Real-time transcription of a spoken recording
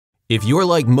If you're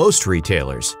like most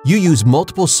retailers, you use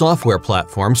multiple software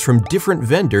platforms from different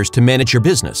vendors to manage your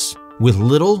business, with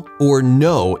little or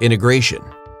no integration.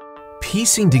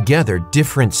 Piecing together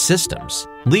different systems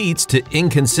leads to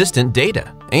inconsistent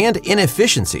data and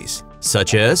inefficiencies,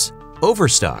 such as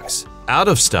overstocks,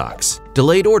 out-of-stocks,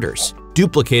 delayed orders,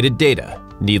 duplicated data,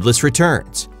 needless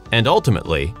returns, and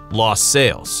ultimately, lost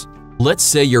sales. Let's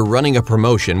say you're running a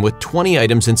promotion with 20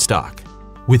 items in stock.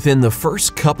 Within the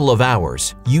first couple of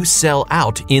hours, you sell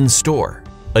out in-store.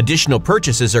 Additional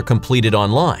purchases are completed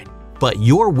online, but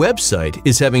your website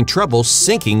is having trouble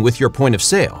syncing with your point of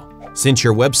sale. Since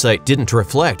your website didn't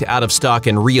reflect out of stock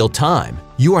in real time,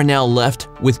 you are now left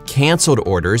with canceled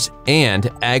orders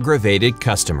and aggravated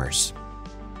customers.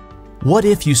 What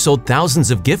if you sold thousands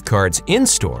of gift cards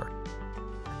in-store,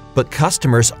 but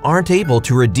customers aren't able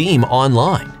to redeem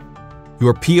online?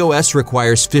 Your POS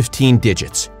requires 15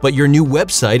 digits, but your new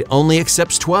website only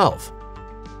accepts 12.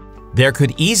 There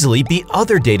could easily be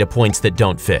other data points that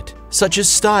don't fit, such as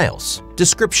styles,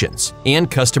 descriptions,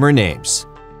 and customer names.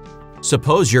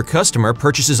 Suppose your customer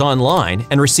purchases online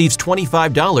and receives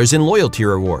 $25 in loyalty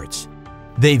rewards.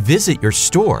 They visit your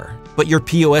store, but your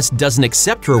POS doesn't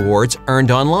accept rewards earned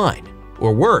online.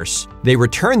 Or worse, they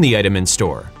return the item in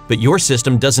store, but your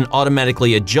system doesn't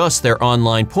automatically adjust their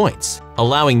online points,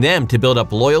 allowing them to build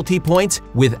up loyalty points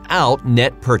without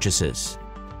net purchases.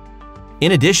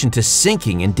 In addition to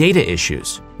syncing and data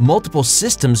issues, multiple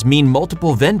systems mean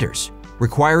multiple vendors,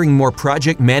 requiring more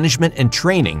project management and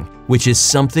training, which is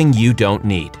something you don't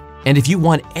need. And if you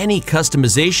want any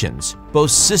customizations,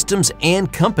 both systems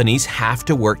and companies have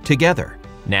to work together,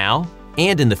 now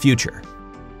and in the future.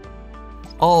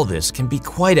 All this can be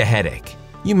quite a headache.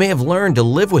 You may have learned to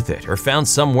live with it or found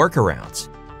some workarounds,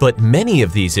 but many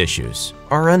of these issues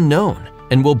are unknown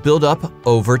and will build up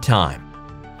over time.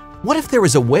 What if there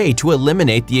was a way to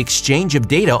eliminate the exchange of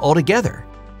data altogether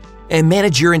and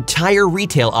manage your entire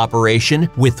retail operation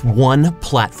with one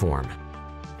platform?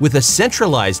 With a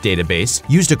centralized database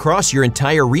used across your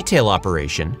entire retail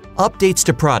operation, updates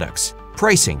to products,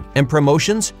 pricing, and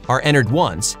promotions are entered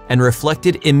once and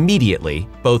reflected immediately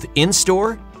both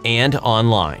in-store and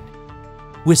online.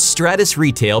 With Stratus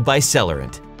Retail by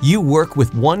Celerant, you work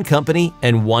with one company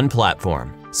and one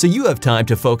platform, so you have time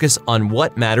to focus on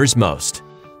what matters most: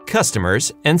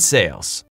 customers and sales.